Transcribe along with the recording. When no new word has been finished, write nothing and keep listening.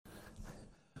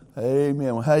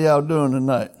Amen. Well, how y'all doing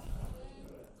tonight?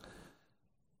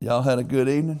 Y'all had a good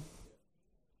evening?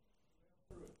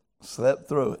 Slept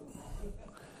through it.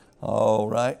 All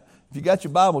right. If you got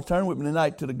your Bible, turn with me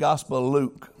tonight to the Gospel of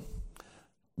Luke.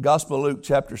 Gospel of Luke,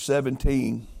 chapter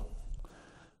 17. I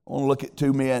want to look at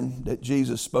two men that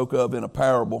Jesus spoke of in a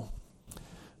parable.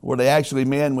 Were they actually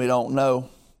men? We don't know.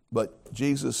 But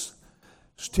Jesus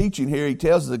is teaching here. He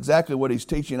tells us exactly what he's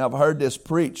teaching. I've heard this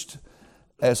preached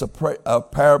as a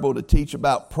parable to teach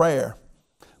about prayer.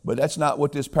 But that's not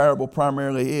what this parable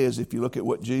primarily is if you look at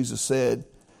what Jesus said.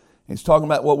 He's talking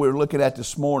about what we were looking at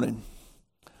this morning,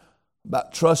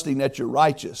 about trusting that you're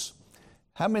righteous.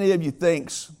 How many of you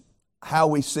thinks how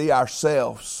we see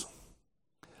ourselves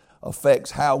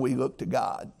affects how we look to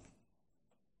God?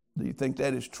 Do you think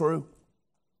that is true?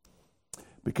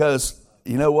 Because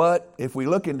you know what? If we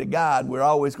look into God, we're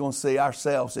always going to see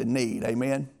ourselves in need.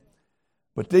 Amen?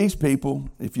 But these people,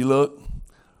 if you look,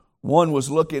 one was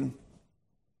looking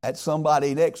at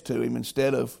somebody next to him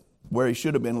instead of where he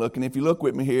should have been looking. If you look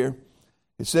with me here,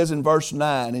 it says in verse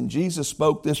 9, and Jesus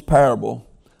spoke this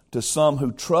parable to some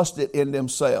who trusted in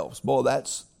themselves. Boy,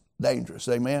 that's dangerous.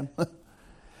 Amen?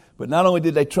 But not only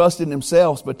did they trust in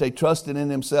themselves, but they trusted in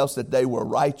themselves that they were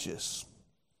righteous.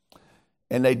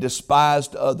 And they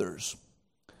despised others.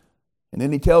 And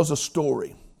then he tells a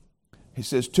story. He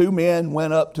says, two men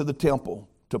went up to the temple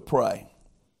to pray.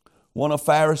 One a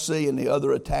Pharisee and the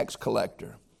other a tax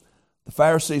collector. The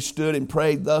Pharisee stood and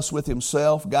prayed thus with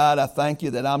himself, God, I thank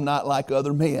you that I'm not like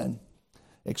other men,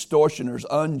 extortioners,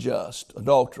 unjust,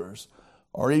 adulterers,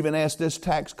 or even as this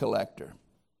tax collector.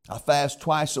 I fast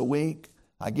twice a week.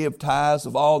 I give tithes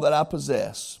of all that I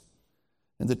possess.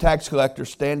 And the tax collector,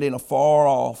 standing afar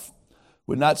off,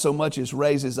 would not so much as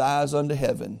raise his eyes unto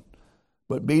heaven,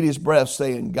 but beat his breast,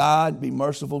 saying, God, be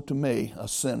merciful to me, a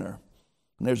sinner.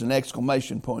 And there's an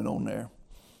exclamation point on there.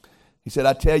 He said,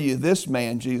 I tell you, this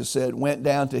man, Jesus said, went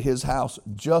down to his house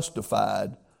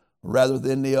justified rather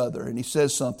than the other. And he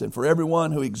says something, for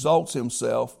everyone who exalts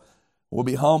himself will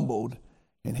be humbled,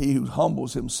 and he who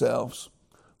humbles himself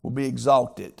will be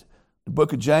exalted. The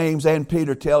book of James and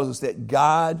Peter tells us that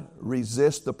God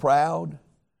resists the proud,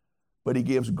 but he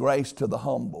gives grace to the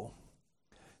humble.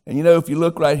 And you know, if you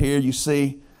look right here, you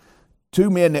see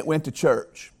two men that went to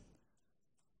church.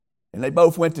 And they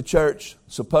both went to church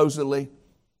supposedly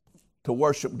to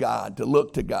worship God, to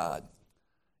look to God.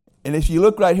 And if you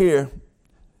look right here,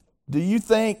 do you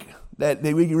think that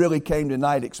we really came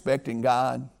tonight expecting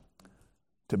God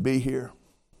to be here?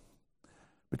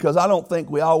 Because I don't think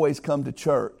we always come to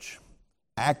church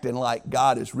acting like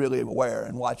God is really aware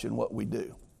and watching what we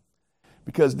do.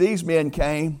 Because these men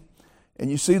came, and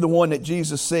you see the one that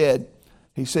Jesus said,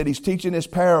 he said he's teaching this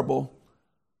parable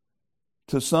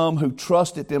to some who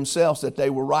trusted themselves that they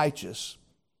were righteous.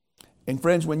 And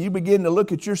friends, when you begin to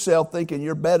look at yourself thinking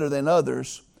you're better than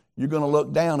others, you're going to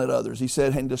look down at others. He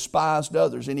said, and despised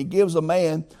others. And he gives a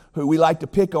man who we like to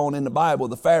pick on in the Bible,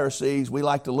 the Pharisees. We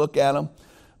like to look at them.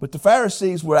 But the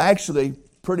Pharisees were actually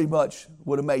pretty much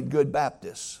would have made good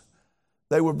Baptists.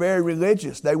 They were very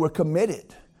religious. They were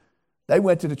committed. They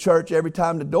went to the church every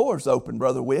time the doors opened,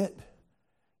 Brother Witt.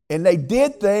 And they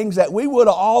did things that we would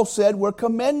have all said were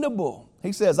commendable.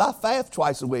 He says, I fast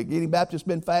twice a week. Any Baptist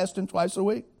been fasting twice a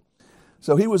week?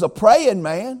 So he was a praying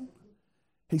man.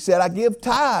 He said, I give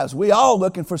tithes. We all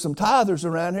looking for some tithers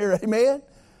around here, amen?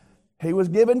 He was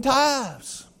giving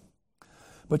tithes.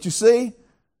 But you see,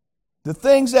 the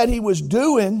things that he was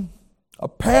doing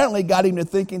apparently got him to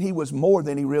thinking he was more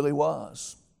than he really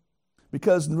was.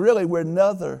 Because really we're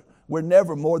never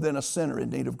more than a sinner in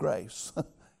need of grace.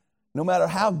 No matter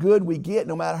how good we get,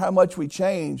 no matter how much we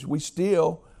change, we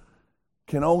still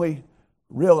can only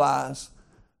realize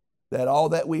that all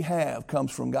that we have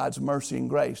comes from God's mercy and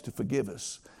grace to forgive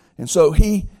us. And so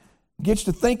he gets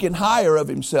to thinking higher of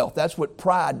himself. That's what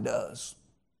pride does.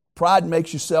 Pride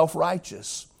makes you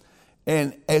self-righteous.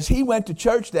 And as he went to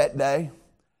church that day,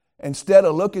 instead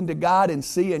of looking to God and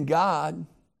seeing God,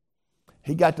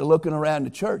 he got to looking around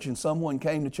the church, and someone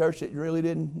came to church that really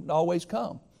didn't always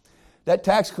come. That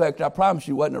tax collector, I promise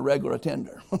you, wasn't a regular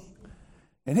attender.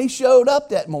 And he showed up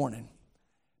that morning.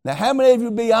 Now, how many of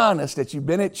you be honest that you've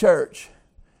been at church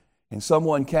and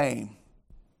someone came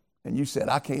and you said,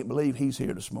 I can't believe he's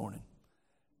here this morning?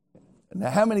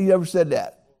 Now, how many of you ever said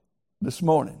that this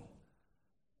morning?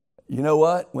 You know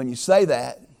what? When you say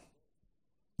that,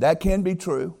 that can be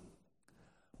true.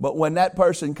 But when that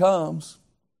person comes,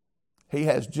 he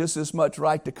has just as much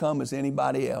right to come as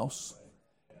anybody else.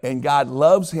 And God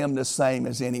loves him the same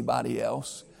as anybody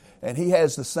else. And he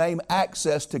has the same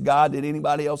access to God that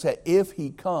anybody else has if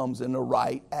he comes in the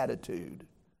right attitude.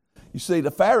 You see,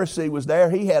 the Pharisee was there.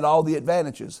 He had all the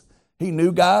advantages. He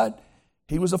knew God.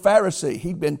 He was a Pharisee.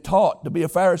 He'd been taught to be a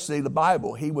Pharisee, the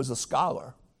Bible. He was a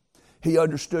scholar. He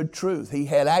understood truth. He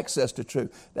had access to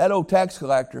truth. That old tax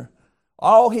collector,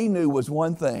 all he knew was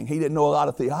one thing. He didn't know a lot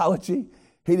of theology.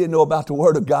 He didn't know about the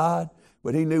Word of God.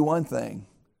 But he knew one thing.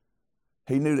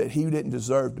 He knew that he didn't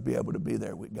deserve to be able to be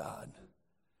there with God.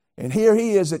 And here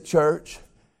he is at church.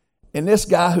 And this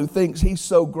guy who thinks he's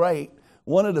so great,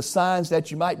 one of the signs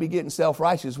that you might be getting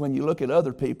self-righteous when you look at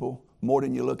other people more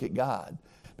than you look at God.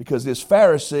 Because this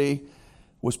Pharisee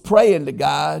was praying to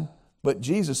God, but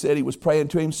Jesus said he was praying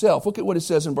to himself. Look at what it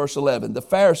says in verse 11. The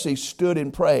Pharisee stood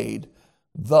and prayed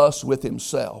thus with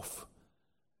himself.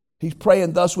 He's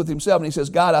praying thus with himself, and he says,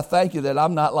 God, I thank you that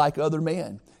I'm not like other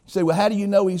men. You say, well, how do you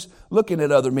know he's looking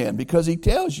at other men? Because he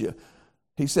tells you.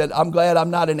 He said, I'm glad I'm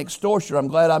not an extortioner. I'm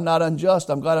glad I'm not unjust.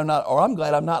 I'm glad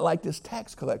I'm not like this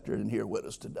tax collector in here with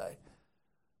us today.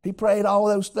 He prayed all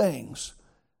those things.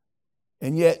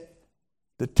 And yet,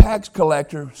 the tax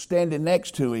collector standing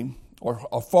next to him, or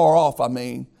far off,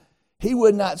 he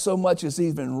would not so much as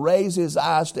even raise his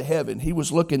eyes to heaven. He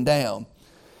was looking down.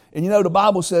 And you know, the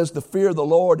Bible says the fear of the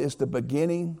Lord is the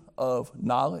beginning of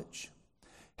knowledge.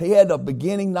 He had a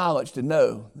beginning knowledge to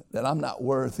know that I'm not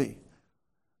worthy,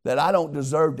 that I don't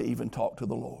deserve to even talk to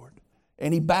the Lord.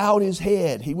 And he bowed his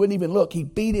head. He wouldn't even look. He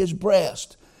beat his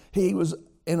breast. He was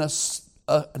in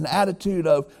an attitude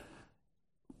of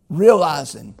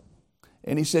realizing.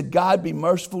 And he said, God, be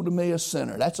merciful to me, a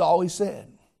sinner. That's all he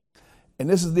said. And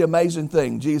this is the amazing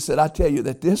thing. Jesus said, I tell you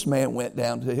that this man went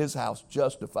down to his house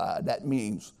justified. That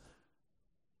means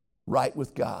right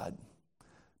with God.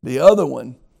 The other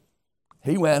one,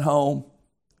 he went home,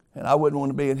 and I wouldn't want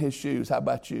to be in his shoes. How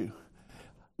about you?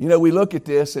 You know, we look at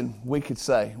this and we could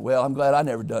say, well, I'm glad I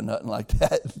never done nothing like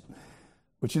that.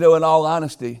 But you know, in all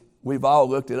honesty, we've all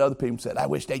looked at other people and said, I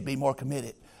wish they'd be more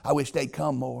committed. I wish they'd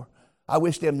come more. I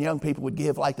wish them young people would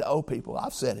give like the old people.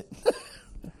 I've said it.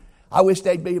 I wish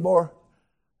they'd be more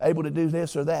able to do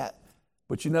this or that.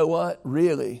 But you know what?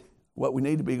 Really, what we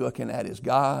need to be looking at is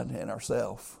God and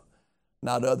ourselves,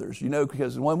 not others. You know,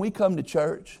 because when we come to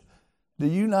church, do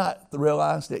you not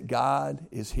realize that God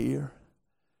is here?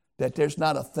 That there's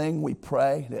not a thing we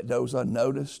pray that goes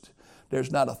unnoticed.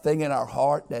 There's not a thing in our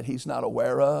heart that he's not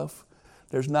aware of.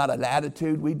 There's not an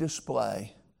attitude we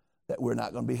display that we're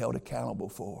not going to be held accountable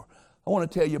for. I want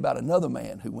to tell you about another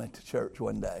man who went to church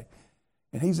one day.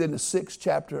 And he's in the 6th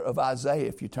chapter of Isaiah,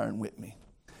 if you turn with me.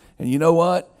 And you know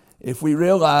what? If we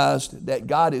realized that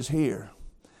God is here,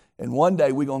 and one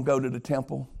day we're going to go to the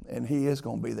temple, and he is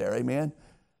going to be there, amen?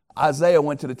 Isaiah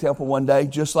went to the temple one day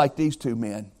just like these two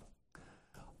men.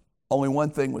 Only one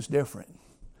thing was different.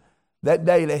 That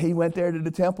day that he went there to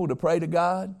the temple to pray to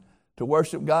God, to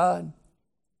worship God,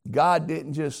 God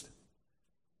didn't just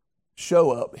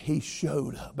show up. He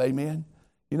showed up. Amen.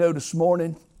 You know, this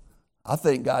morning, I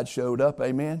think God showed up.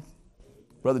 Amen.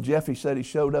 Brother Jeffy said he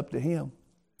showed up to him.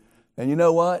 And you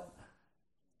know what?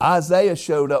 Isaiah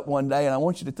showed up one day, and I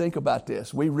want you to think about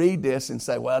this. We read this and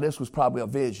say, well, this was probably a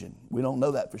vision. We don't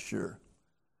know that for sure.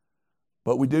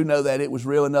 But we do know that it was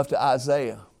real enough to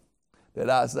Isaiah that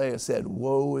Isaiah said,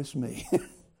 woe is me. And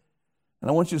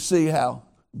I want you to see how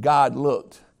God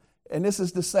looked. And this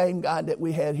is the same God that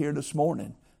we had here this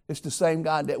morning. It's the same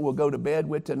God that we'll go to bed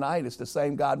with tonight. It's the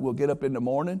same God we'll get up in the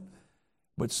morning.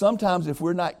 But sometimes if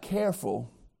we're not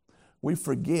careful, we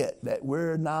forget that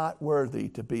we're not worthy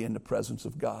to be in the presence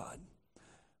of God.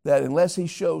 That unless he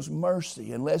shows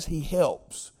mercy, unless he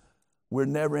helps, we're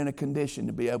never in a condition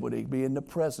to be able to be in the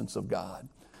presence of God.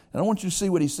 And I want you to see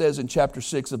what he says in chapter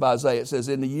 6 of Isaiah. It says,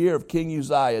 in the year of King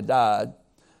Uzziah died,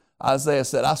 Isaiah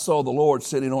said, I saw the Lord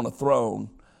sitting on a throne,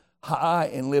 high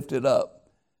and lifted up,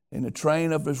 and the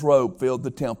train of his robe filled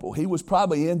the temple. He was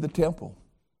probably in the temple,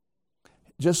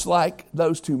 just like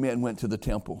those two men went to the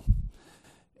temple.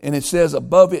 And it says,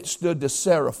 above it stood the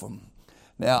seraphim.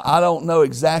 Now, I don't know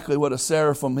exactly what a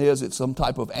seraphim is. It's some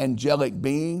type of angelic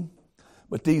being.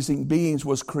 But these beings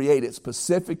was created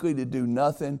specifically to do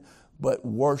nothing but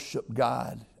worship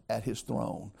God at his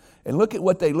throne. And look at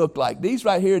what they looked like. These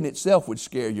right here in itself would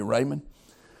scare you, Raymond.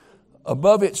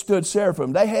 Above it stood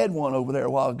seraphim. They had one over there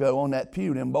a while ago on that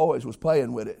pew. Them boys was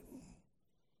playing with it.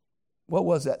 What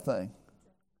was that thing?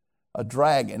 A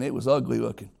dragon. It was ugly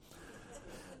looking.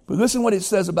 But listen what it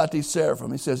says about these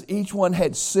seraphim. It says, each one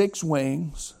had 6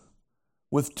 wings.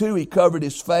 With 2 he covered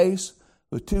his face.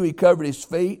 With 2 he covered his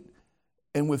feet.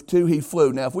 And with 2 he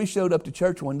flew. Now, if we showed up to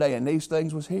church one day and these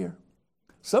things was here,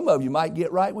 some of you might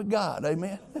get right with God.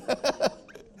 Amen.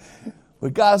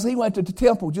 But guys, he went to the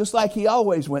temple just like he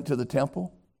always went to the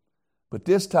temple. But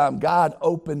this time, God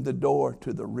opened the door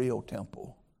to the real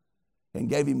temple. and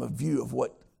gave him a view of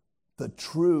what the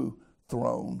true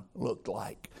throne looked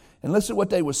like. And listen to what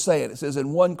they were saying. It says,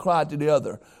 and one cried to the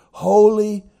other,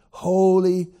 holy,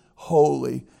 holy,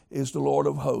 holy is the Lord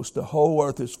of hosts. The whole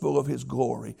earth is full of his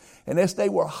glory. And as they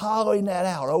were hollering that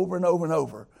out over and over and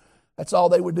over, that's all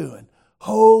they were doing.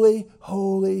 Holy,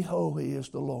 holy, holy is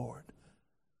the Lord.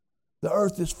 The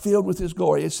earth is filled with his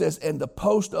glory. It says, and the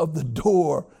posts of the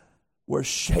door were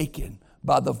shaken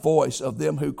by the voice of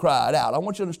them who cried out. I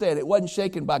want you to understand, it wasn't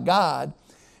shaken by God.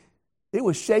 It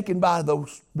was shaken by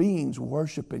those beings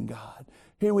worshiping God.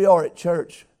 Here we are at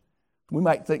church. We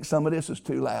might think some of this is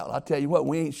too loud. I'll tell you what,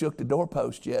 we ain't shook the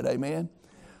doorpost yet, amen?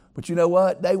 But you know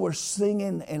what? They were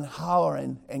singing and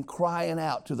hollering and crying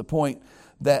out to the point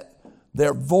that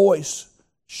their voice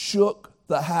shook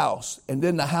the house, and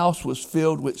then the house was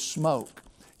filled with smoke.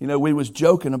 You know, we was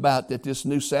joking about that this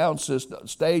new sound system,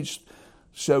 stage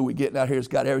show we getting out here has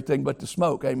got everything but the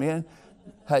smoke, amen?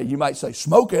 Hey, you might say,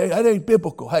 smoke, that ain't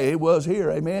biblical. Hey, it was here,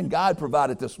 amen? God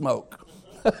provided the smoke.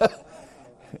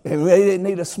 And they didn't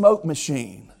need a smoke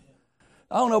machine.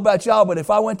 I don't know about y'all, but if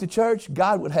I went to church,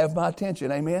 God would have my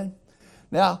attention, amen?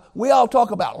 Now, we all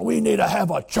talk about, we need to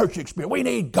have a church experience. We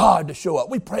need God to show up.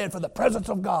 We praying for the presence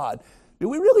of God. Do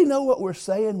we really know what we're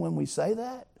saying when we say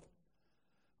that?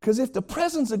 Because if the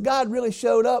presence of God really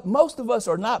showed up, most of us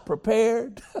are not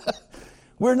prepared.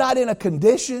 We're not in a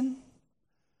condition.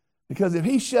 Because if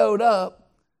he showed up,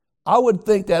 I would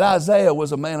think that Isaiah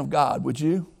was a man of God, would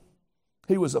you?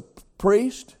 He was a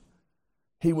priest.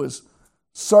 He was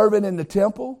serving in the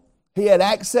temple. He had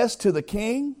access to the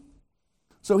king.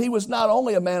 So he was not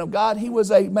only a man of God, he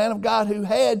was a man of God who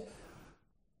had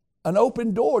an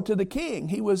open door to the king.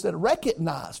 He was a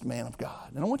recognized man of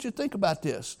God. And I want you to think about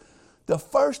this. The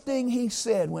first thing he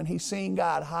said when he seen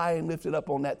God high and lifted up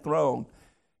on that throne,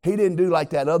 he didn't do like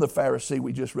that other Pharisee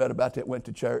we just read about that went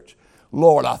to church.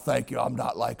 Lord, I thank you I'm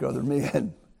not like other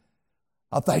men.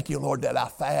 I thank you, Lord, that I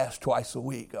fast twice a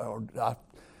week or I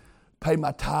pay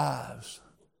my tithes.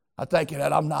 I thank you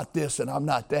that I'm not this and I'm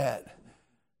not that.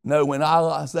 No, when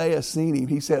Isaiah seen him,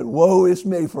 he said, woe is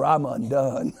me, for I'm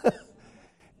undone.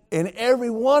 And every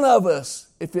one of us,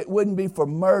 if it wouldn't be for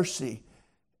mercy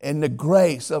and the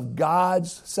grace of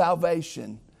God's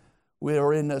salvation, we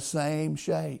are in the same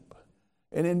shape.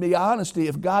 And in the honesty,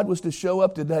 if God was to show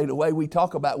up today the way we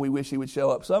talk about we wish he would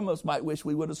show up, some of us might wish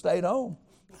we would have stayed home.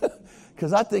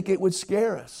 Because I think it would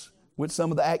scare us with some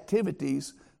of the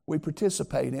activities we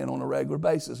participate in on a regular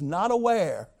basis, not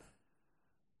aware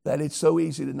that it's so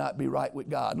easy to not be right with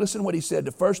God. Listen to what he said.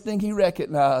 The first thing he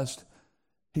recognized,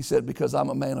 he said, because I'm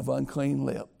a man of unclean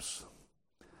lips.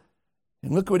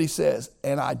 And look what he says,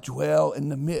 and I dwell in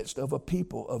the midst of a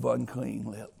people of unclean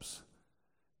lips.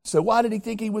 So why did he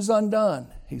think he was undone?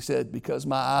 He said, because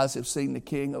my eyes have seen the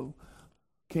King of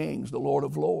Kings, the Lord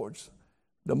of Lords.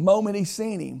 The moment he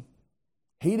seen him,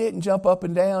 he didn't jump up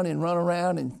and down and run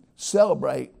around and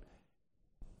celebrate.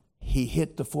 He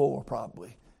hit the floor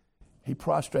probably. He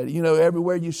prostrated. You know,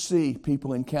 everywhere you see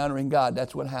people encountering God,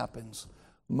 that's what happens.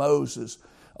 Moses.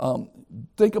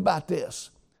 Think about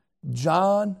this.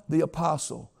 John the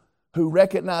apostle, who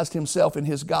recognized himself in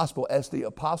his gospel as the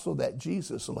apostle that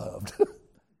Jesus loved.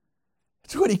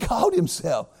 That's what he called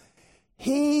himself.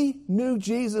 He knew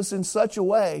Jesus in such a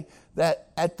way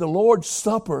that at the Lord's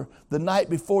Supper, the night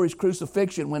before his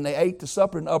crucifixion, when they ate the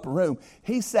supper in the upper room,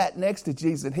 he sat next to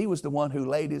Jesus, and he was the one who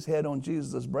laid his head on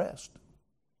Jesus' breast.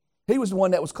 He was the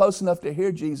one that was close enough to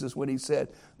hear Jesus when he said,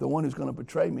 the one who's going to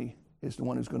betray me is the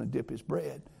one who's going to dip his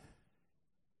bread.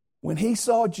 When he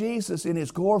saw Jesus in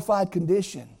his glorified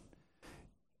condition,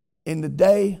 in the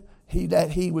day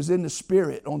that he was in the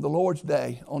Spirit, on the Lord's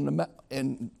day,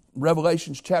 in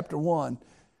Revelations chapter 1,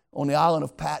 on the island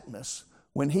of Patmos,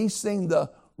 when he seen the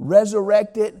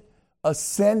resurrected,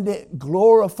 ascended,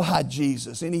 glorified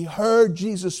Jesus, and he heard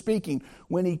Jesus speaking,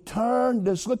 when he turned,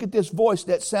 just look at this voice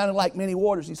that sounded like many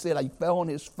waters, he said, he fell on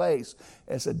his face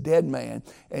as a dead man.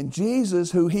 And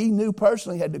Jesus, who he knew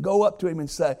personally, had to go up to him and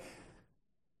say,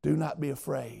 do not be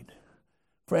afraid.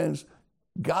 Friends,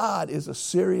 God is a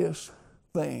serious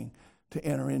thing to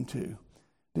enter into.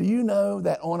 Do you know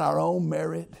that on our own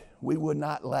merit, we would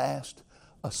not last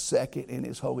a second in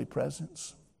his holy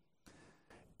presence?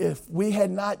 If we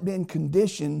had not been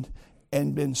conditioned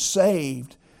and been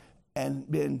saved and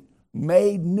been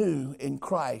made new in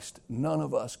Christ, none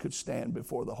of us could stand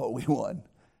before the Holy One.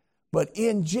 But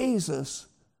in Jesus,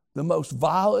 the most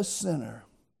vilest sinner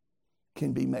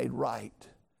can be made right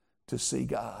to see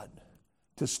God,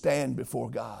 to stand before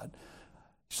God.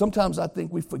 Sometimes I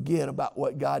think we forget about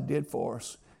what God did for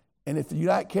us And if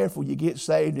you're not careful, you get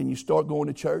saved and you start going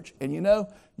to church. And you know,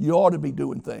 you ought to be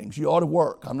doing things. You ought to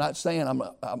work. I'm not saying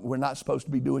we're not supposed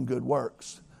to be doing good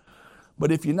works.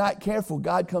 But if you're not careful,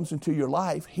 God comes into your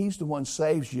life. He's the one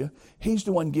saves you. He's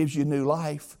the one gives you new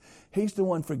life. He's the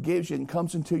one forgives you and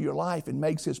comes into your life and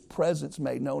makes His presence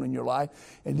made known in your life.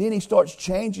 And then He starts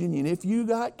changing you. And if you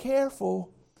got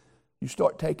careful, you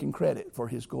start taking credit for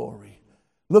His glory.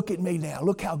 Look at me now.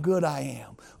 Look how good I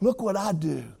am. Look what I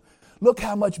do. Look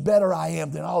how much better I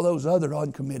am than all those other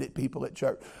uncommitted people at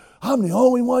church. I'm the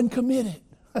only one committed.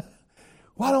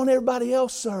 Why don't everybody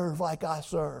else serve like I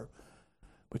serve?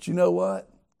 But you know what?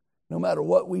 No matter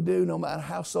what we do, no matter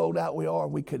how sold out we are,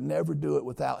 we could never do it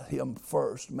without Him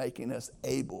first making us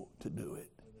able to do it.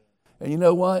 And you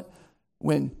know what?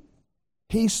 When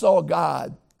he saw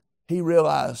God, he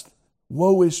realized,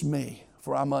 woe is me,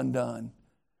 for I'm undone.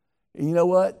 And you know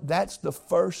what? That's the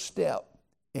first step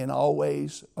in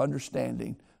always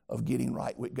understanding of getting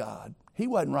right with God. He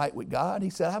wasn't right with God. He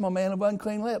said, I'm a man of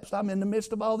unclean lips. I'm in the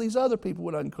midst of all these other people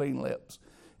with unclean lips.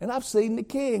 And I've seen the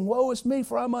King. Woe is me,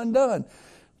 for I'm undone.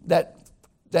 That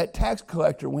tax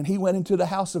collector, when he went into the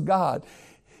house of God,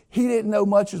 he didn't know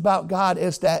much about God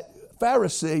as that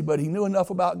Pharisee, but he knew enough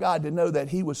about God to know that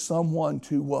he was someone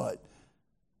to what?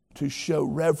 To show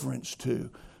reverence to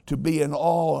be in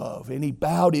awe of. And he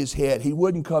bowed his head. He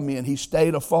wouldn't come in. He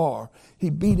stayed afar. He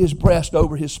beat his breast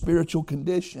over his spiritual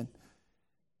condition.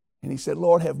 And he said,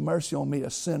 Lord, have mercy on me, a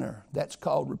sinner. That's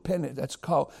called repentance. That's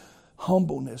called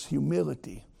humbleness,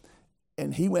 humility.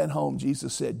 And he went home,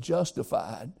 Jesus said,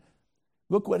 justified.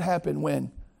 Look what happened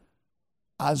when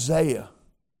Isaiah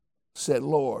said,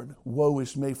 Lord, woe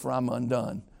is me, for I'm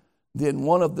undone. Then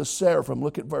one of the seraphim,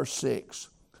 look at verse 6,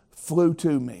 flew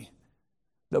to me.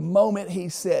 The moment he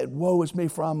said, woe is me,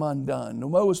 for I'm undone. The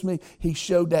woe is me, he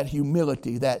showed that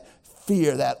humility, that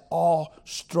fear, that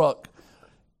awe-struck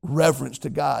reverence to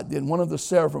God. Then one of the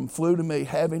seraphim flew to me,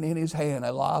 having in his hand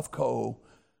a live coal,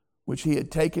 which he had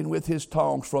taken with his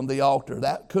tongs from the altar.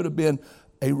 That could have been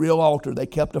a real altar. They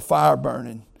kept a fire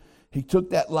burning. He took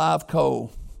that live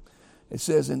coal. It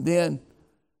says, and then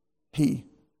he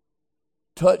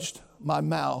touched my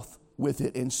mouth with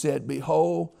it and said,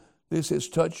 behold, this has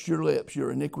touched your lips.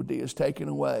 Your iniquity is taken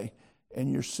away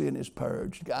and your sin is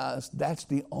purged. Guys, that's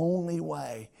the only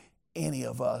way any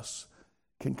of us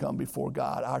can come before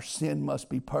God. Our sin must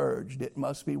be purged. It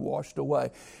must be washed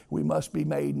away. We must be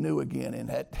made new again,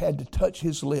 and had to touch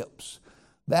his lips.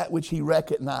 That which he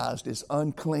recognized as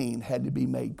unclean had to be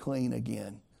made clean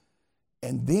again.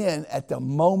 And then at the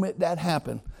moment that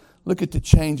happened, look at the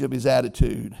change of his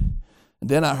attitude. And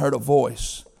then I heard a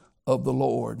voice of the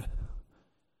Lord.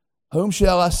 Whom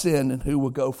shall I send, and who will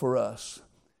go for us?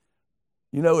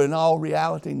 You know, in all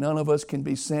reality, none of us can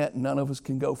be sent, none of us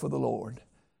can go for the Lord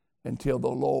until the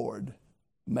Lord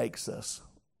makes us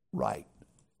right.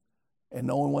 And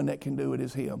the only one that can do it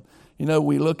is him. You know,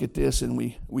 we look at this and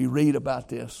we read about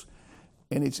this,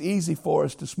 and it's easy for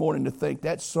us this morning to think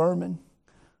that sermon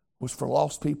was for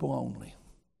lost people only.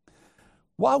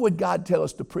 Why would God tell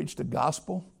us to preach the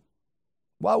gospel?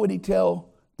 Why would he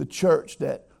tell the church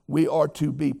that we are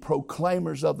to be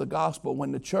proclaimers of the gospel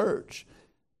when the church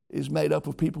is made up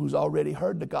of people who's already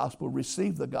heard the gospel,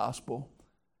 received the gospel,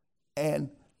 and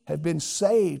have been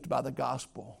saved by the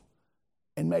gospel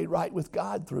and made right with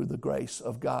God through the grace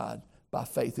of God by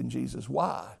faith in Jesus?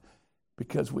 Why?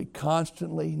 Because we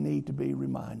constantly need to be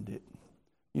reminded.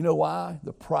 You know why?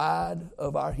 The pride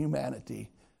of our humanity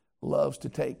loves to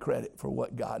take credit for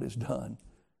what God has done.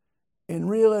 In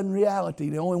reality,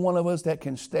 the only one of us that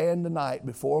can stand tonight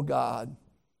before God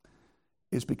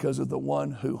is because of the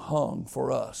one who hung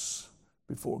for us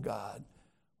before God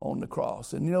on the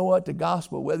cross. And you know what? The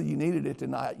gospel, whether you needed it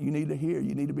tonight, you need to hear.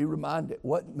 You need to be reminded.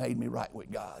 What made me right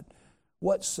with God?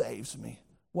 What saves me?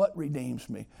 What redeems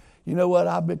me? You know what?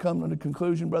 I've become to the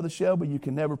conclusion, Brother Shelby, you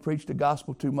can never preach the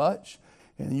gospel too much,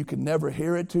 and you can never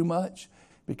hear it too much,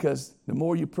 because the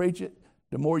more you preach it,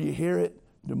 the more you hear it,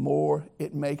 the more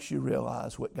it makes you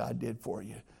realize what God did for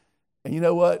you. And you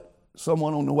know what?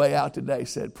 Someone on the way out today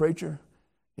said, preacher,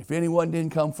 if anyone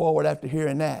didn't come forward after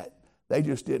hearing that, they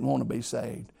just didn't want to be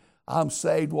saved. I'm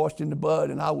saved, washed in the blood,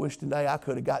 and I wish today I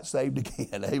could have got saved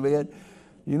again. Amen.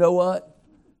 You know what?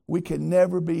 We can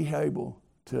never be able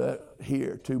to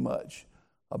hear too much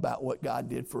about what God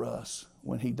did for us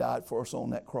when he died for us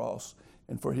on that cross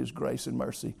and for his grace and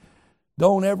mercy.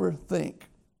 Don't ever think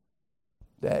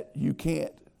that you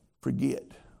can't forget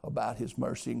about his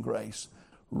mercy and grace.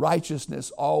 Righteousness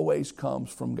always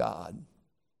comes from God.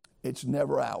 It's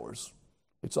never ours.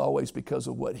 It's always because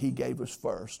of what he gave us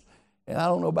first. And I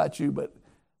don't know about you, but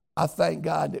I thank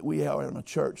God that we are in a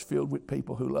church filled with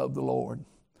people who love the Lord,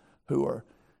 who are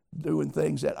doing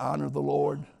things that honor the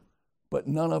Lord, but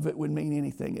none of it would mean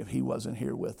anything if he wasn't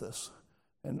here with us.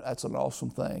 And that's an awesome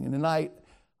thing. And tonight,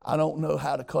 I don't know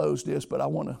how to close this, but I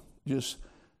want to just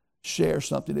share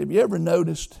something. Have you ever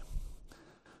noticed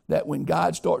that when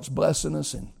God starts blessing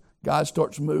us and God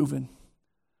starts moving,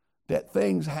 that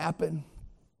things happen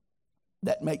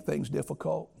that make things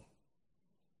difficult?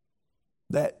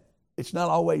 That it's not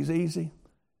always easy.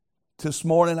 This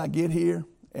morning I get here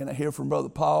and I hear from Brother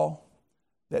Paul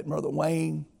that Brother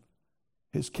Wayne,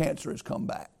 his cancer has come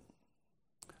back.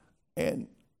 And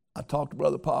I talked to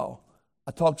Brother Paul.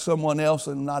 I talked to someone else,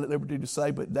 and I'm not at liberty to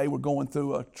say, but they were going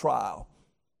through a trial.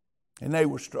 And they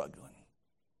were struggling.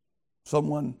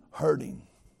 Someone hurting.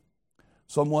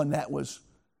 Someone that was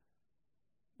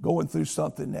going through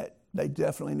something that they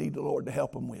definitely need the Lord to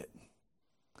help them with.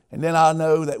 And then I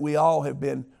know that we all have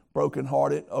been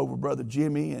brokenhearted over Brother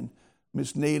Jimmy and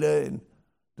Miss Nita and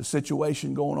the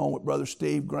situation going on with Brother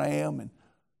Steve Graham. And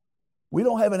we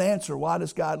don't have an answer. Why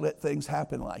does God let things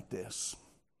happen like this?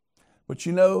 But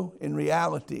you know, in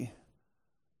reality,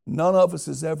 none of us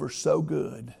is ever so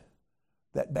good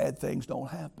that bad things don't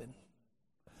happen.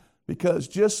 Because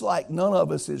just like none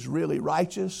of us is really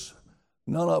righteous,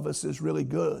 none of us is really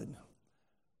good.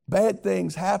 Bad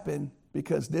things happen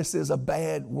because this is a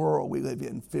bad world we live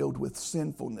in, filled with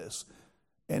sinfulness.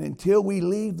 And until we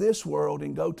leave this world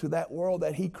and go to that world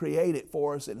that He created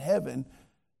for us in heaven,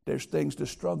 there's things to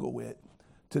struggle with.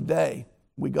 Today,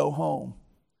 we go home.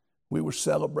 We were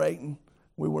celebrating.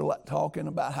 We were talking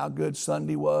about how good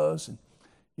Sunday was. And,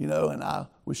 you know, and I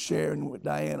was sharing with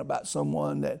Diane about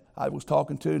someone that I was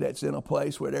talking to that's in a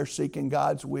place where they're seeking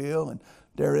God's will and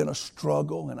they're in a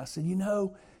struggle. And I said, you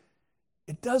know,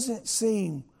 it doesn't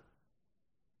seem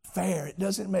fair. It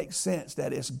doesn't make sense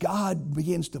that as God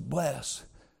begins to bless,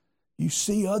 you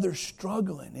see others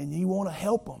struggling and you want to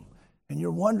help them. And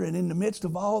you're wondering, in the midst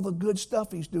of all the good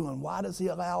stuff He's doing, why does He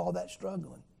allow all that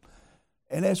struggling?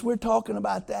 And as we're talking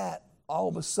about that, all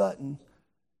of a sudden,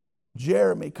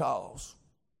 Jeremy calls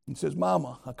and says,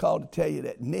 Mama, I called to tell you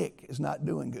that Nick is not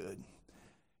doing good.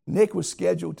 Nick was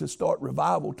scheduled to start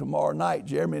revival tomorrow night.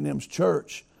 Jeremy and him's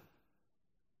church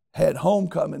had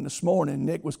homecoming this morning.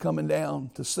 Nick was coming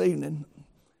down this evening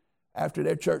after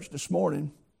their church this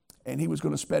morning, and he was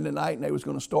going to spend the night, and they was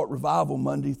going to start revival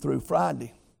Monday through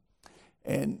Friday.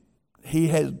 And he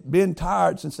has been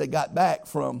tired since they got back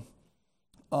from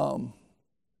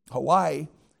Hawaii.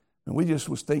 And we just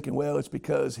was thinking, well, it's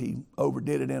because he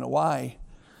overdid it in Hawaii.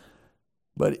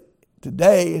 But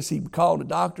today, as he called the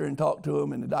doctor and talked to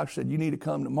him, and the doctor said, you need to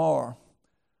come tomorrow.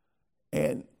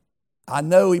 And I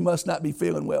know he must not be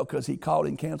feeling well because he called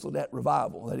and canceled that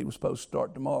revival that he was supposed to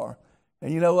start tomorrow.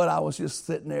 And you know what? I was just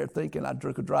sitting there thinking, I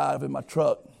took a drive in my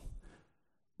truck,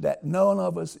 that none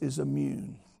of us is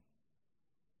immune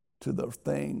to the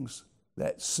things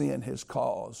that sin has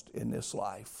caused in this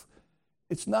life.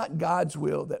 It's not God's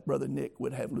will that Brother Nick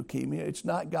would have leukemia. It's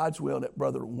not God's will that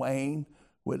Brother Wayne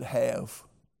would have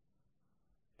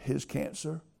his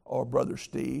cancer or Brother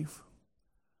Steve.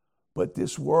 But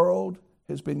this world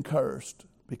has been cursed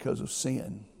because of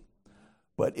sin.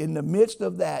 But in the midst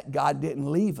of that, God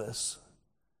didn't leave us.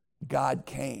 God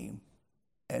came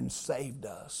and saved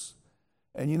us.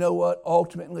 And you know what?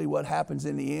 Ultimately, what happens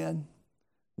in the end?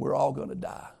 We're all going to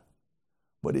die.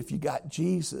 But if you got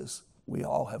Jesus, we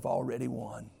all have already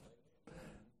won.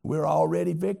 We're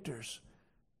already victors.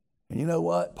 And you know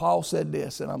what? Paul said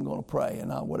this, and I'm going to pray,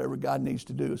 and whatever God needs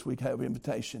to do is we can have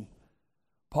invitation.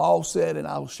 Paul said, and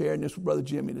I was sharing this with Brother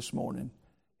Jimmy this morning,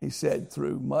 he said,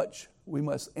 we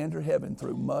must enter heaven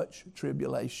through much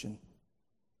tribulation.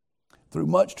 Through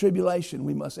much tribulation,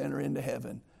 we must enter into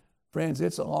heaven. Friends,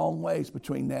 it's a long ways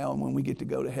between now and when we get to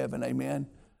go to heaven, amen?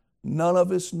 None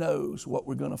of us knows what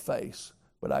we're going to face,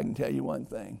 but I can tell you one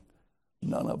thing.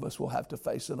 None of us will have to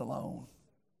face it alone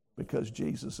because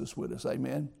Jesus is with us,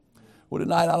 amen? Well,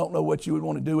 tonight, I don't know what you would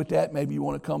want to do with that. Maybe you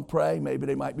want to come pray. Maybe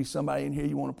there might be somebody in here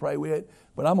you want to pray with.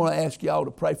 But I'm going to ask y'all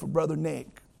to pray for Brother Nick.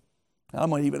 And I'm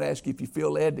going to even ask you if you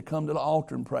feel led to come to the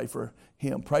altar and pray for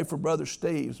him. Pray for Brother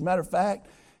Steve. As a matter of fact,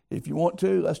 if you want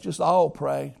to, let's just all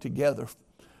pray together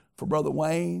for Brother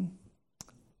Wayne,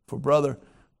 for Brother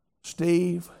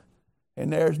Steve,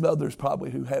 and there's others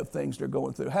probably who have things they're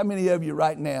going through. How many of you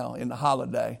right now in the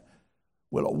holiday,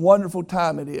 what a wonderful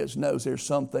time it is, knows there's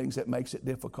some things that makes it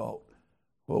difficult?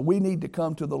 Well, we need to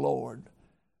come to the Lord.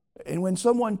 And when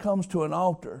someone comes to an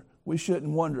altar, we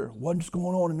shouldn't wonder what's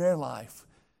going on in their life.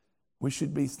 We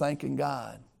should be thanking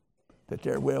God that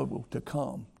they're able to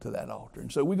come to that altar.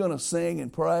 And so we're going to sing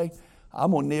and pray.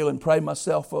 I'm going to kneel and pray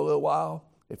myself for a little while.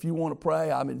 If you want to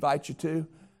pray, I invite you to.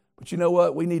 But you know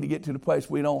what? We need to get to the place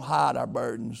we don't hide our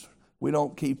burdens. We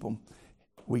don't keep them.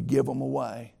 We give them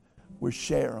away. We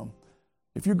share them.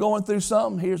 If you're going through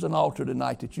something, here's an altar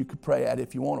tonight that you could pray at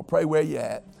if you want to. Pray where you're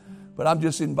at. But I'm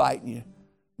just inviting you.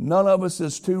 None of us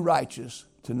is too righteous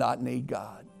to not need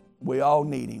God. We all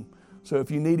need Him. So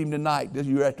if you need Him tonight,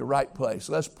 you're at the right place.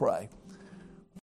 Let's pray.